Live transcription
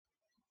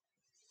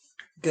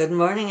Good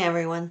morning,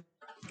 everyone.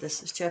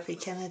 This is Jeffrey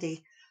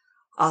Kennedy,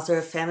 author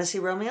of Fantasy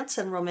Romance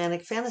and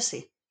Romantic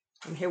Fantasy.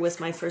 I'm here with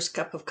my first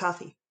cup of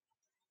coffee.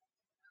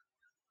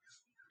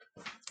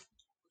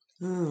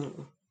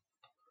 Have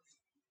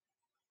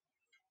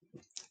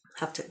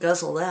to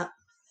guzzle that.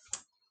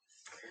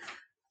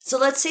 So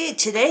let's see.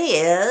 Today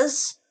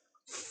is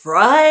Friday,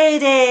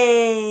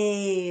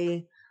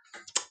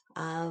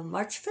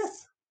 March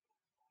 5th.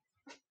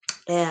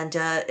 And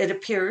it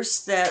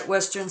appears that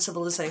Western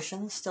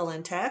civilization is still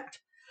intact.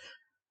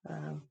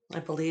 I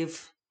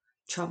believe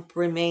Trump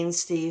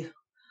remains the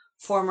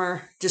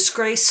former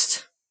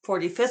disgraced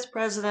 45th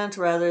president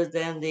rather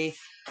than the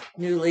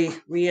newly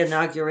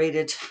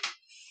re-inaugurated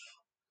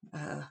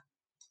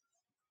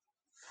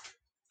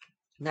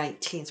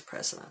 19th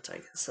president. I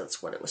guess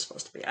that's what it was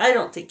supposed to be. I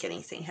don't think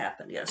anything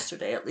happened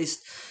yesterday, at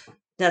least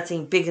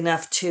nothing big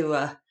enough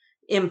to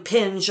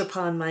impinge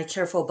upon my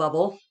careful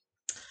bubble.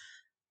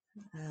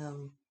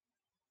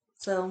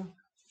 So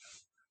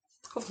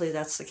hopefully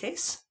that's the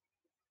case.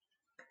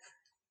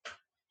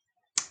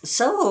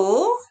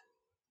 So,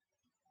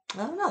 I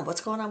don't know.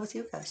 What's going on with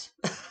you guys?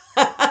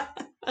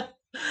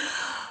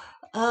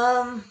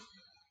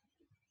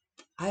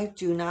 I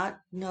do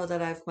not know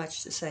that I have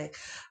much to say.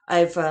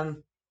 I've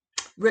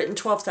written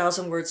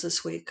 12,000 words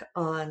this week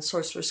on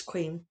Sorcerer's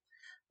Queen,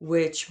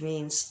 which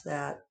means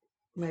that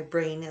my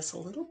brain is a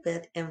little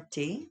bit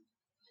empty.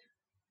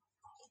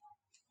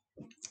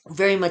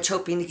 Very much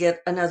hoping to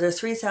get another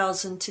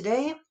 3,000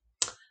 today,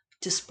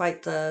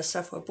 despite the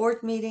SEFWA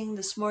board meeting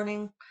this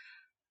morning.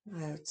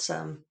 It's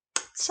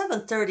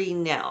 7:30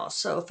 now,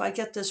 so if I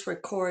get this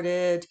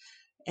recorded,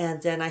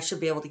 and then I should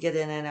be able to get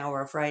in an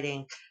hour of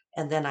writing,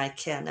 and then I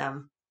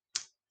can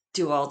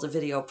do all the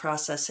video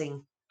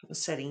processing,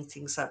 setting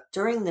things up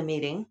during the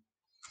meeting.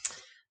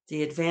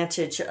 The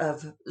advantage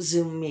of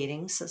Zoom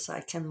meetings is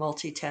I can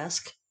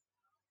multitask,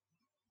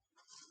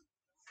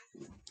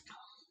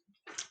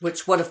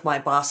 which one of my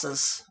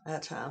bosses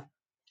at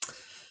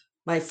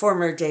my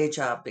former day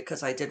job,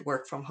 because I did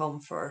work from home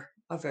for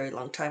a very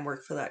long time,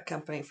 worked for that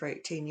company for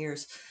 18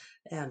 years,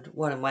 and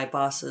one of my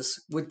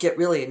bosses would get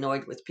really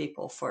annoyed with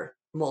people for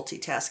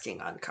multitasking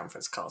on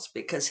conference calls,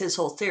 because his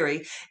whole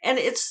theory, and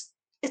it's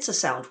a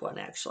sound one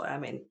actually, I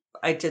mean,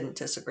 I didn't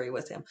disagree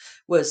with him,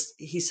 was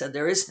he said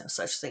there is no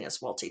such thing as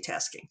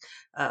multitasking.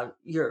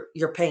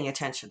 You're paying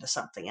attention to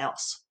something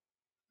else.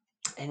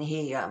 And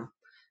we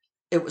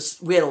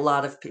had a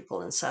lot of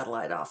people in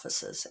satellite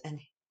offices, and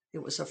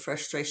it was a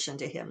frustration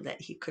to him that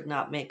he could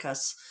not make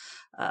us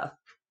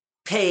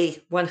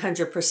pay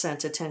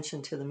 100%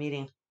 attention to the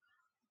meeting.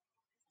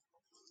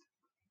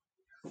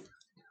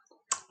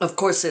 Of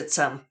course, it's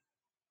a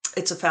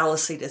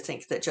fallacy to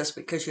think that just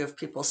because you have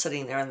people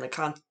sitting there in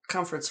the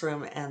conference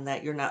room and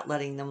that you're not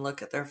letting them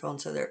look at their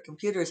phones or their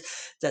computers,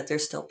 that they're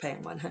still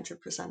paying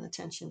 100%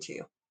 attention to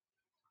you.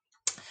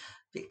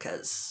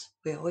 Because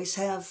we always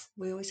have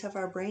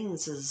our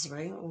brains,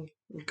 right?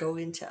 We go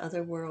into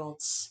other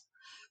worlds.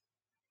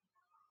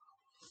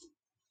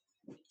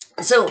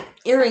 So,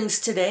 earrings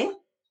today,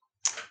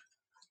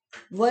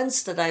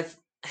 ones that I've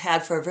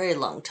had for a very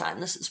long time.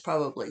 This is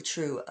probably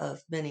true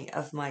of many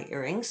of my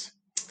earrings.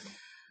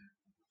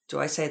 Do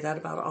I say that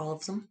about all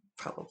of them?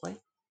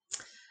 Probably.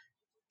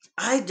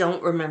 I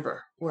don't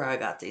remember where I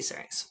got these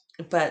earrings,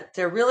 but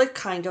they're really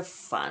kind of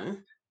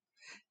fun.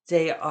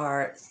 They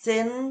are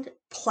thin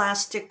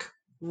plastic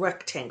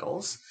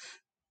rectangles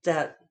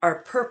that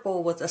are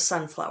purple with a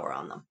sunflower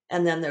on them.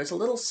 And then there's a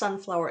little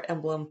sunflower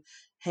emblem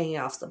hanging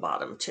off the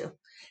bottom too.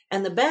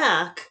 And the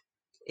back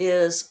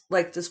is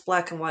like this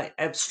black and white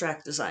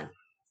abstract design.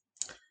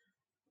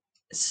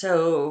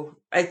 So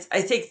I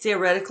think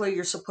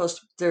theoretically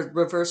they're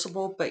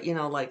reversible, but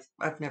like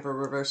I've never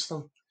reversed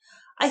them.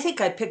 I think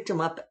I picked them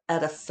up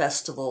at a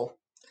festival,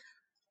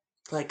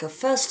 like a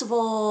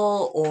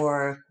festival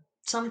or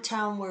some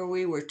town where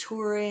we were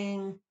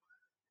touring,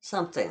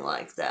 something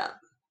like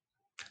that.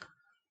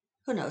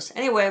 Who knows?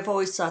 Anyway, I've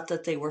always thought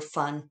that they were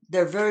fun.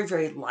 They're very,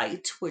 very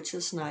light, which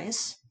is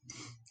nice.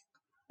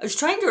 I was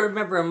trying to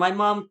remember, my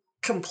mom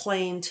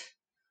complained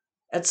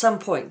at some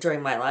point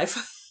during my life,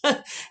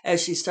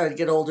 as she started to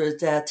get older,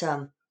 that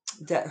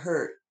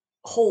her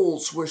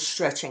holes were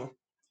stretching.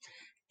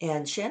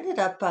 And she ended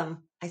up, I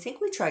think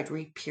we tried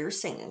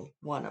re-piercing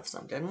one of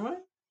them, didn't we?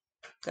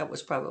 That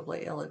was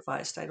probably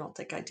ill-advised. I don't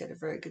think I did a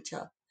very good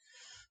job.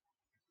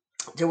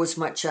 There was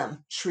much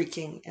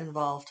shrieking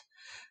involved.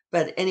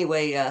 But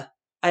anyway,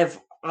 I've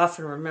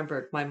often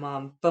remembered my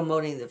mom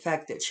bemoaning the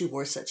fact that she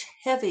wore such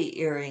heavy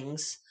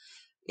earrings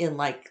in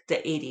like the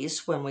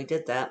 80s when we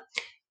did that,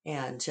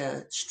 and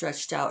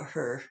stretched out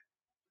her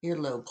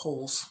earlobe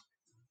holes.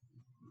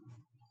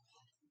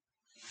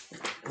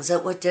 Was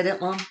that what did it,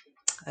 Mom?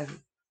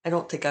 I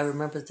don't think I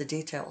remember the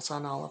details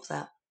on all of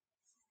that.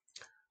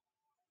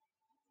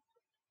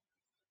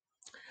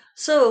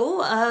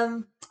 So,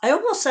 I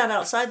almost sat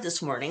outside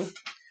this morning.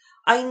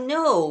 I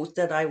know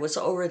that I was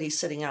already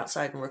sitting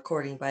outside and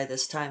recording by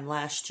this time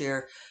last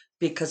year,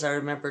 because I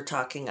remember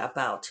talking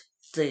about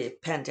the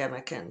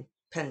pandemic and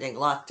pending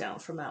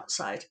lockdown from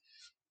outside.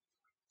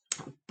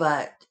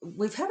 but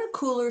we've had a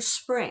cooler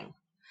spring.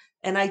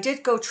 And I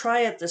did go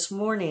try it this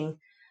morning,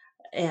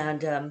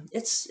 and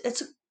it's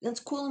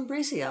cool and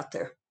breezy out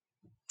there.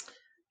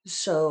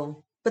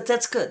 So, but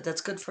that's good.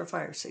 That's good for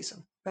fire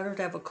season. Better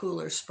to have a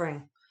cooler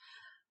spring.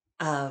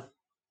 Uh,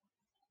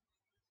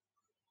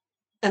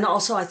 and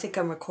also, I think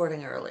I'm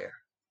recording earlier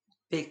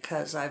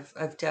because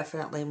I've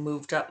definitely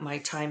moved up my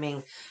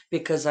timing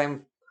because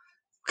I'm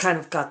kind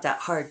of got that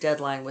hard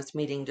deadline with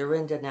meeting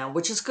Dorinda now,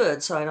 which is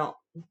good. So I don't,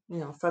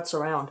 futz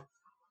around.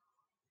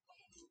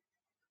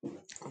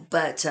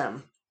 But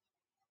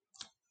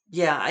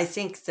yeah, I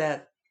think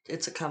that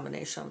it's a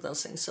combination of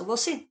those things. So we'll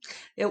see.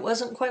 It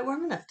wasn't quite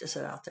warm enough to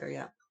sit out there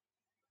yet.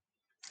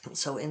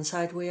 So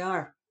inside we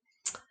are.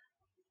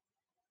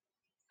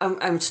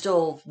 I'm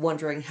still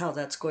wondering how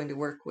that's going to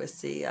work with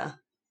the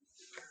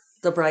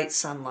bright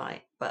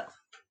sunlight, but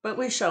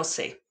we shall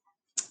see.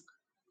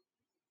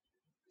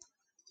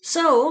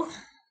 So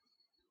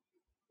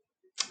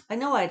I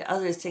know I had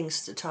other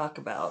things to talk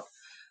about,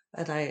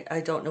 and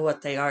I don't know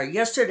what they are.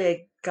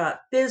 Yesterday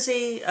got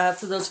busy.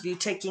 For those of you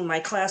taking my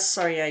class,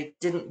 sorry I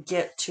didn't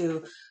get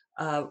to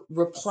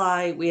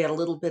reply. We had a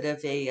little bit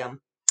of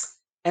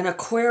an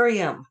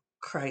aquarium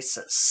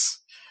crisis,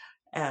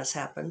 as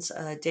happens.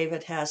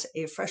 David has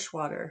a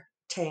freshwater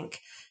tank,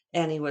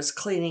 and he was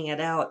cleaning it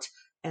out,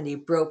 and he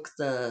broke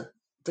the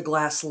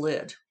glass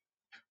lid.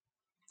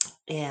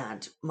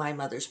 And my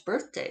mother's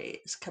birthday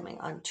is coming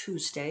on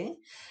Tuesday,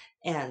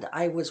 and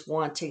I was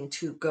wanting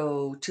to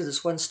go to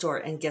this one store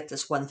and get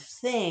this one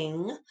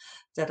thing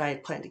that I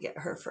had planned to get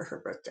her for her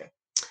birthday.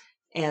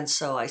 And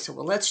so I said,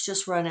 well, let's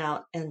just run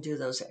out and do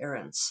those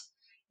errands.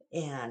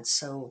 And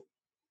so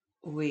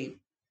we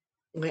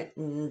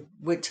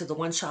went to the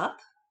one shop,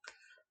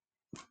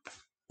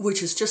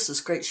 which is just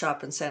this great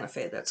shop in Santa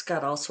Fe that's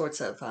got all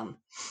sorts of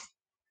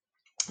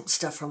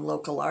stuff from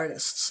local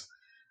artists.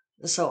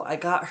 So I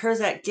got her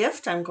that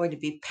gift. I'm going to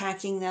be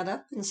packing that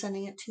up and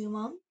sending it to you,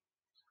 Mom.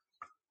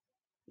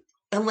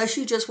 Unless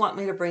you just want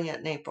me to bring it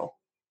in April,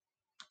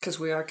 because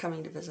we are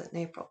coming to visit in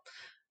April.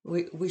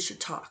 We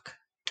should talk.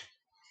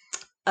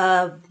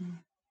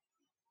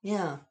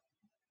 Yeah.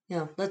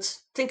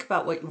 Let's think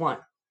about what you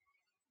want.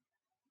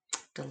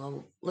 Got a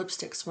little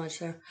lipstick smudge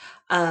there.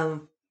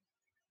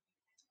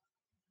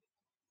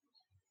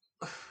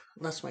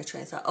 Lost my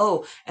train of thought.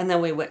 Oh, and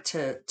then we went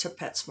to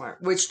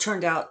PetSmart, which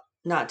turned out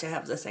not to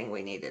have the thing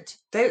we needed.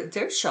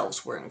 Their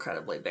shelves were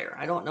incredibly bare.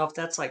 I don't know if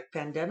that's like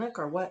pandemic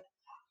or what,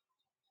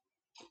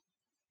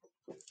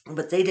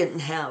 but they didn't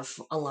have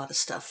a lot of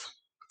stuff.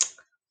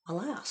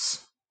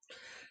 Alas.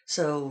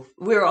 So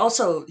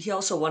he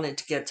also wanted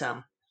to get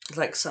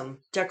like some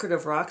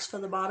decorative rocks for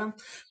the bottom,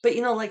 but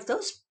like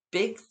those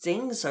big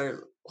things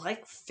are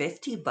like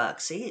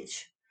 $50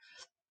 each.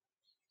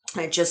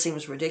 It just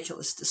seems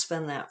ridiculous to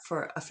spend that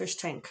for a fish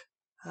tank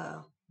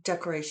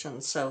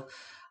decoration. So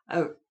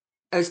I,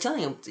 I was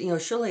telling him,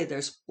 surely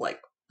there's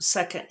like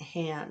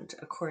secondhand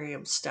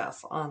aquarium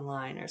stuff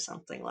online or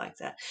something like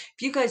that.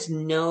 If you guys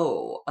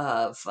know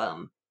of,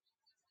 I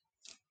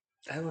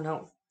don't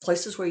know,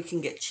 places where you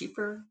can get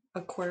cheaper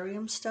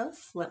aquarium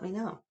stuff, let me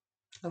know.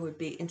 I would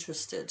be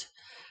interested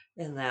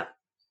in that.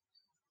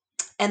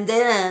 And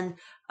then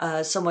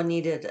someone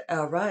needed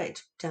a ride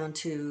down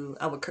to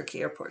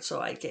Albuquerque Airport, so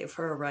I gave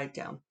her a ride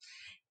down.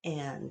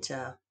 And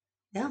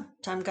yeah,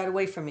 time got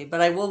away from me,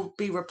 but I will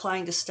be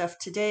replying to stuff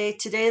today.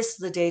 Today is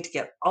the day to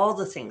get all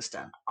the things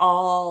done,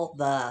 all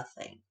the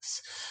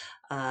things.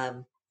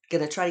 I'm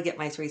going to try to get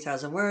my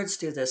 3,000 words,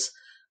 do this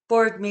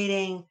board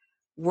meeting,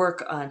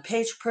 work on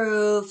page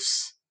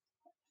proofs,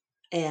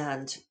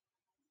 and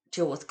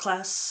deal with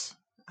class,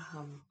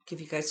 give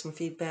you guys some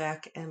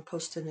feedback, and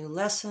post a new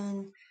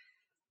lesson.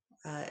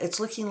 It's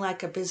looking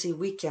like a busy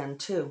weekend,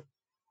 too.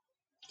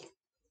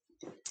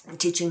 I'm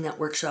teaching that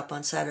workshop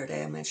on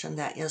Saturday. I mentioned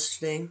that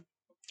yesterday,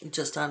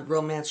 just on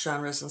romance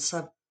genres and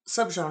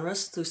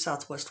subgenres through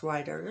Southwest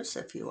Writers.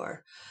 If you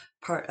are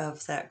part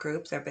of that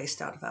group, they're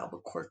based out of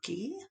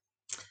Albuquerque.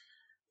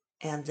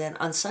 And then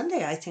on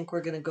Sunday, I think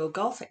we're going to go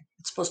golfing.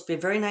 It's supposed to be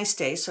a very nice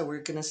day, so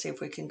we're going to see if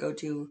we can go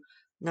do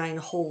 9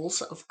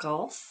 holes of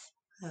golf.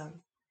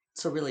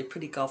 It's a really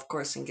pretty golf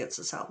course and gets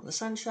us out in the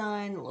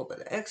sunshine, a little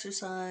bit of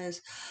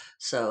exercise.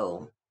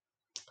 So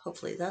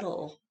hopefully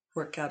that'll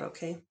work out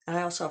okay. And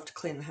I also have to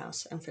clean the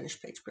house and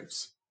finish page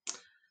proofs.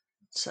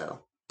 So,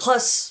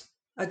 plus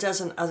a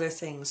dozen other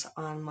things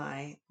on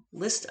my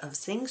list of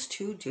things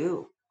to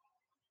do.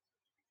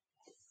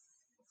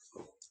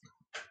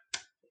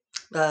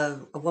 A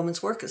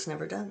woman's work is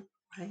never done,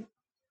 right?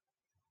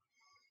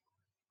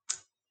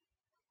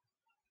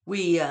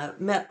 We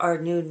met our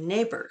new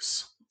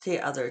neighbors the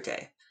other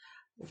day,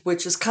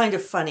 which is kind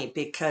of funny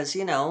because,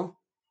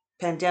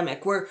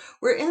 pandemic. We're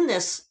in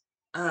this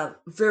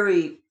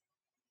very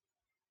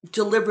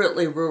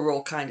deliberately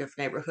rural kind of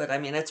neighborhood. I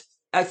mean,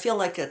 I feel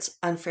like it's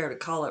unfair to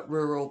call it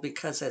rural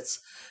because it's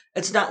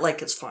not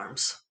like it's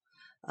farms.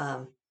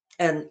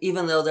 And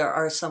even though there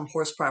are some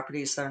horse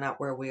properties, they're not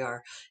where we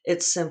are.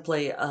 It's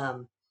simply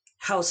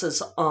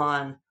houses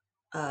on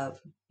uh,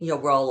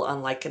 we're all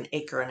on like an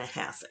acre and a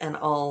half and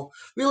all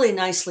really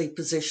nicely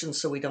positioned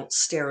so we don't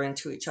stare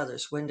into each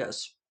other's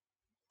windows.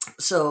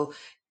 So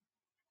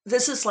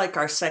this is like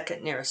our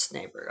second nearest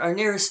neighbor. Our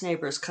nearest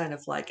neighbor is kind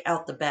of like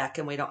out the back,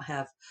 and we don't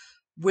have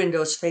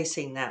windows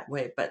facing that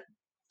way, but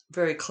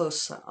very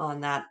close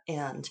on that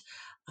end.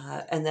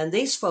 And then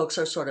these folks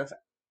are sort of,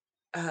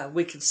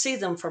 we can see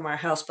them from our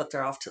house, but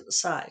they're off to the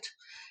side,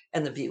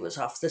 and the view is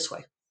off this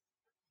way.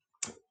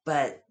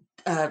 But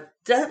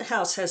that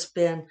house has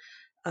been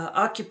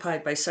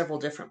occupied by several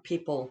different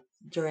people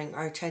during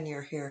our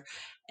tenure here,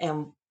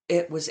 and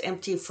it was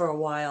empty for a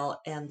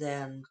while, and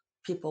then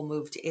people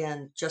moved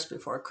in just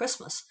before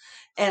Christmas.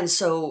 And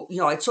so,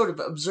 I'd sort of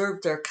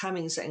observed their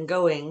comings and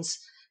goings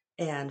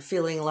and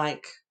feeling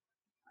like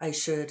I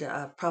should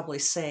probably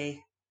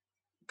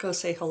go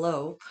say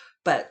hello,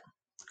 but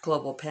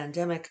global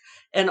pandemic.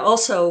 And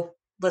also,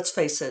 let's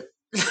face it,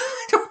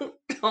 I don't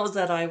know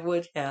that I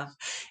would have.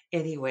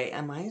 Anyway,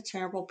 am I a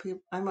terrible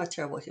I'm a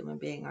terrible human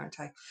being, aren't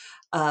I?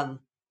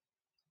 Um,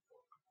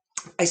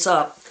 I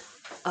saw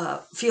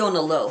Fiona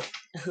Lowe,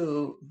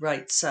 who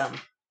writes,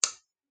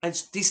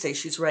 these days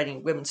she's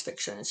writing women's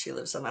fiction, and she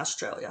lives in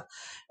Australia,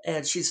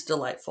 and she's a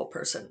delightful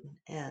person.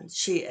 And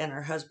she and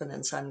her husband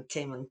and son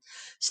came and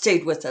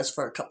stayed with us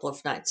for a couple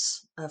of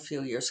nights a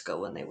few years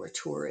ago when they were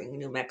touring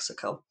New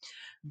Mexico.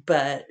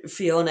 But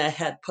Fiona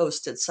had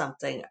posted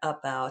something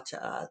about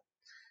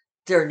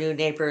their new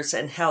neighbors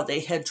and how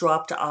they had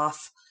dropped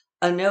off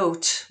a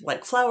note,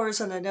 like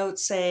flowers and a note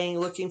saying,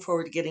 looking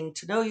forward to getting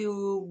to know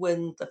you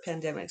when the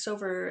pandemic's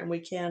over and we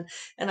can.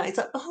 And I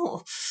thought,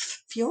 oh,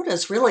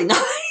 Fiona's really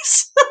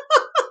nice.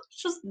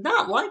 Just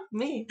not like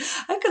me.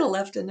 I could have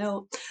left a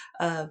note.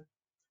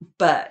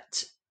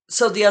 But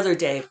so the other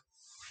day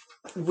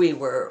we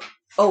were,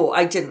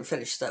 I didn't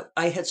finish though.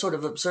 I had sort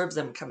of observed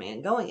them coming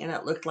and going, and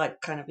it looked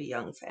like kind of a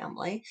young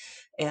family.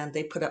 And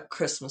they put up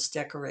Christmas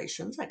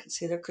decorations. I could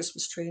see their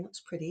Christmas tree, and it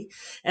was pretty.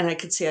 And I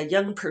could see a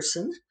young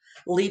person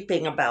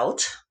leaping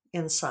about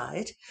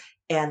inside.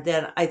 And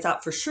then I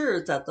thought for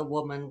sure that the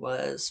woman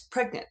was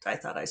pregnant. I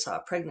thought I saw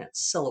a pregnant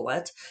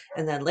silhouette.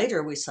 And then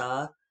later we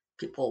saw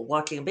people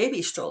walking a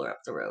baby stroller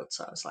up the road.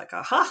 So I was like,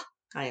 aha,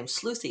 I am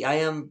sleuthy. I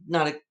am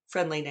not a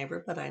friendly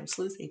neighbor, but I am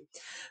sleuthy.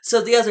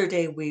 So the other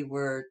day we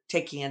were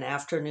taking an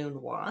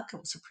afternoon walk. It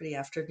was a pretty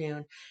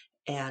afternoon,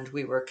 and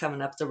we were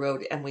coming up the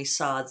road, and we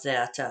saw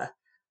that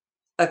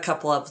a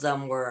couple of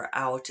them were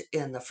out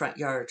in the front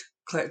yard.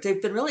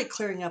 They've been really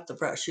clearing up the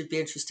brush. You'd be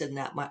interested in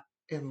that,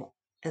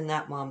 in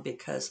that, Mom,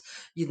 because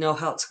you know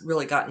how it's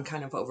really gotten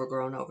kind of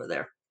overgrown over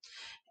there.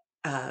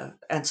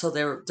 And so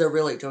they're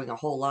really doing a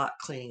whole lot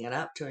cleaning it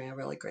up, doing a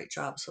really great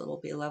job. So it'll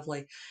be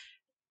lovely.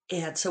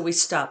 And so we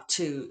stopped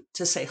to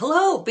say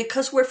hello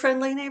because we're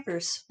friendly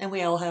neighbors, and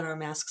we all had our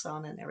masks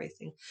on and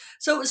everything.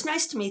 So it was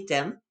nice to meet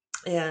them,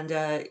 and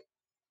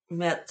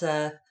met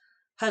the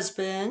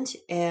husband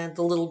and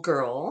the little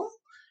girl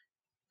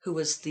who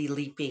was the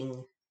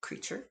leaping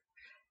creature,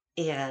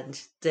 and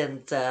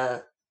then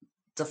the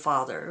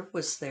father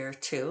was there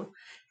too,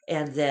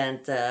 and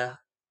then the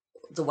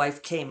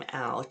wife came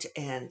out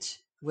and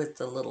with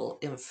the little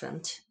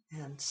infant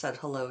and said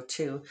hello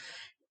too.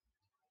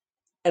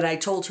 And I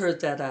told her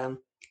that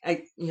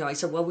I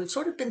said, well, we've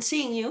sort of been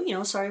seeing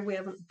you, sorry we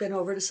haven't been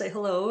over to say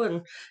hello,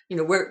 and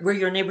we're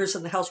your neighbors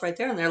in the house right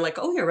there. And they're like,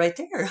 oh, you're right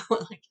there. I'm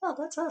like, oh,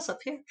 that's us up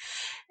here.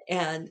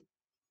 And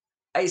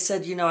I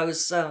said, I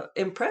was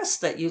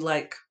impressed that you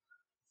like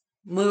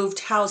moved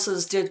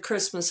houses, did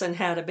Christmas, and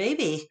had a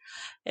baby.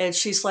 And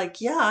she's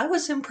like, yeah, I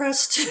was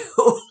impressed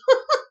too.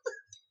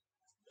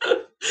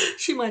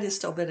 She might have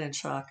still been in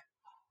shock.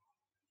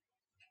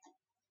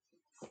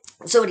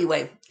 So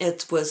anyway,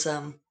 it was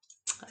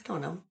I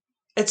don't know.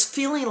 It's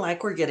feeling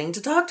like we're getting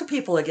to talk to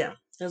people again.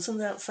 Isn't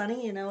that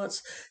funny?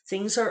 It's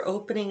things are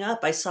opening up.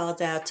 I saw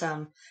that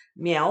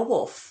Meow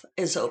Wolf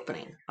is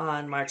opening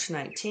on March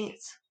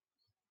 19th.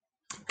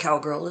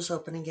 Cowgirl is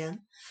open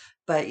again.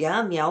 But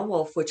yeah, Meow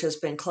Wolf, which has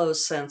been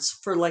closed since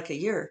for like a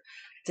year,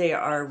 they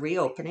are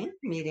reopening,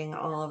 meeting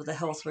all of the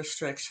health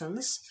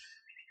restrictions.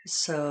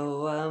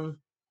 So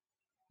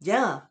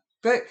yeah,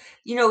 but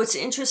it's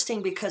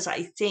interesting because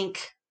I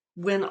think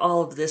when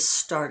all of this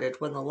started,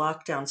 when the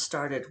lockdown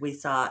started, we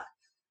thought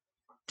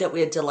that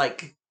we had to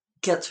like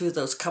get through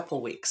those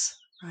couple weeks,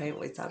 right?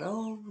 We thought,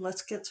 oh,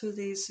 let's get through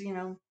these,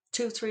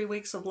 2-3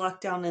 weeks of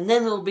lockdown and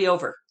then it'll be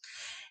over.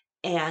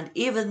 And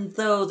even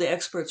though the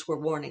experts were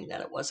warning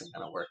that it wasn't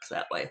going to work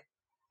that way,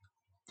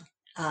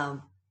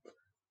 um,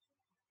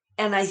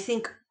 and I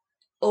think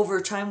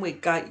over time we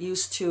got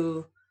used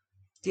to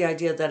the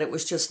idea that it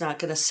was just not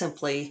going to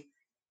simply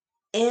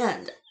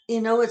end.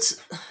 It's,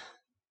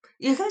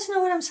 you guys know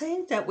what I'm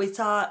saying? That we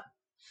thought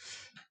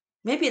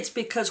maybe it's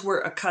because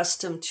we're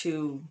accustomed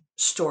to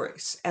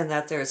stories and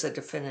that there's a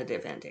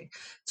definitive ending.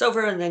 It's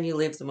over and then you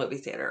leave the movie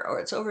theater, or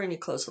it's over and you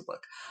close the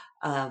book.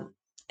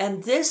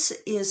 And this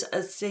is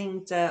a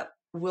thing that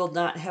will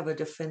not have a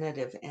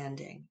definitive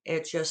ending.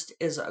 It just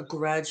is a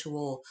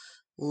gradual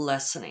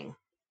lessening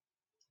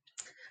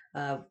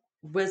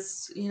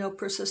with,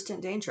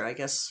 persistent danger, I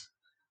guess.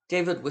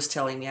 David was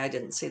telling me, I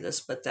didn't see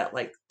this, but that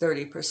like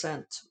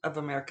 30% of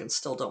Americans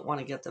still don't want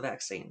to get the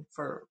vaccine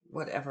for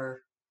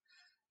whatever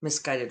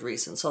misguided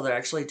reason. So they're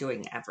actually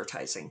doing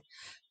advertising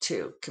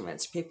to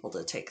convince people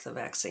to take the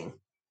vaccine,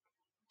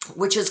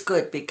 which is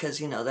good because,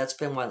 that's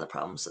been one of the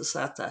problems, is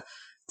that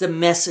the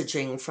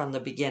messaging from the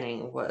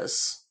beginning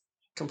was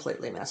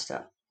completely messed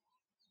up.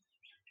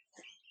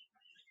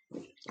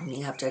 And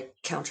you have to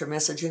counter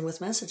messaging with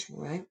messaging,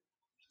 right?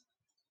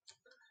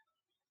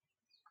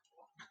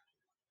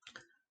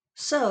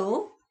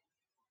 So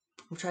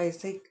I'm trying to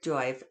think, do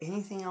I have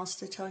anything else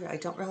to tell you? I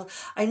don't really.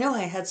 I know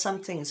I had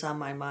some things on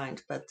my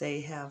mind, but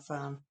they have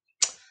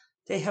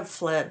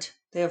fled.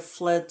 They have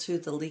fled through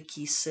the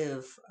leaky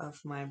sieve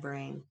of my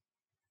brain.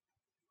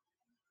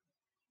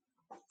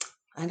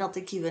 I don't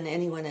think even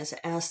anyone has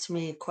asked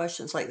me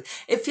questions like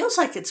it feels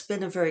like it's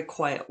been a very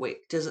quiet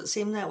week. Does it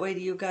seem that way to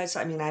you guys?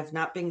 I mean, I've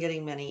not been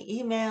getting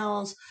many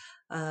emails,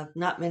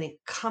 not many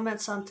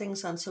comments on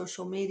things on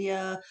social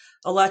media.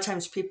 A lot of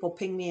times people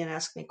ping me and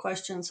ask me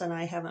questions, and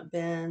I haven't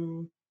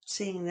been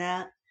seeing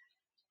that.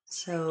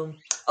 So,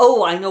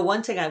 oh, I know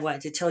one thing I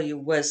wanted to tell you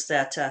was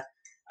that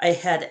I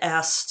had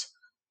asked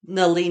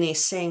Nalini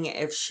Singh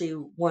if she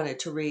wanted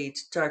to read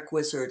Dark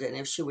Wizard and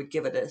if she would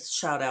give it a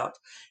shout out.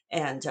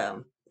 And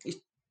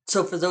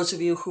so, for those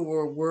of you who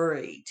were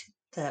worried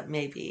that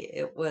maybe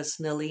it was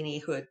Nalini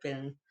who had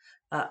been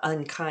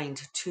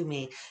unkind to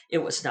me, it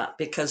was not,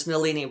 because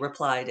Nalini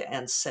replied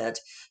and said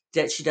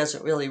that she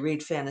doesn't really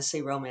read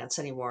fantasy romance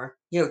anymore.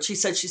 She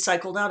said she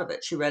cycled out of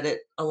it. She read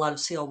a lot of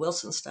C.L.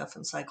 Wilson stuff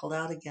and cycled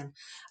out again.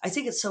 I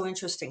think it's so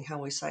interesting how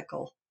we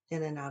cycle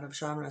in and out of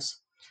genres.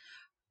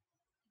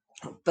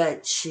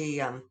 But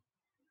she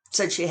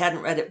said she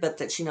hadn't read it, but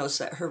that she knows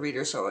that her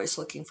readers are always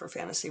looking for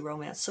fantasy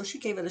romance. So she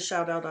gave it a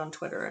shout out on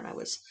Twitter, and I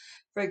was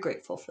very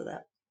grateful for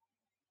that.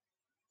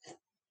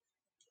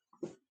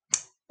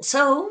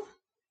 So,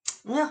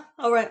 yeah,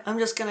 all right. I'm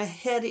just going to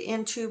head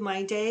into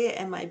my day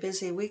and my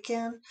busy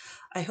weekend.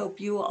 I hope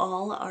you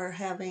all are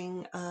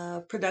having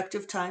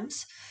productive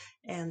times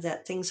and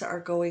that things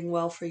are going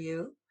well for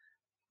you.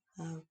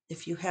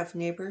 If you have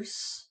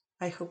neighbors,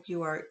 I hope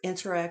you are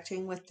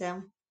interacting with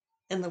them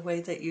in the way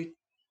that you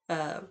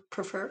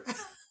prefer.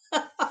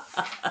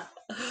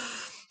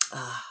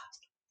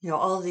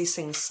 All of these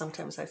things,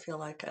 sometimes I feel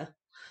like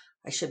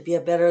I should be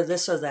a better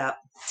this or that,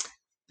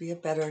 be a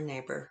better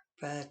neighbor.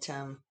 But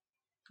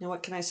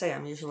what can I say?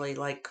 I'm usually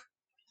like,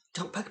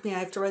 don't bug me, I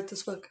have to write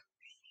this book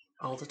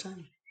all the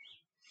time.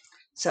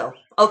 So,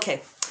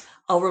 okay.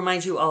 I'll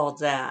remind you all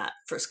that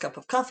First Cup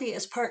of Coffee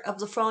is part of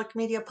the Frolic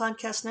Media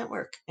Podcast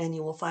Network, and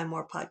you will find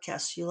more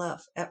podcasts you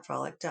love at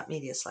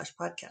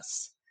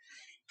frolic.media/podcasts.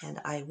 And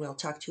I will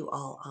talk to you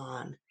all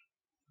on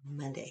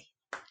Monday.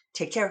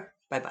 Take care.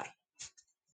 Bye-bye.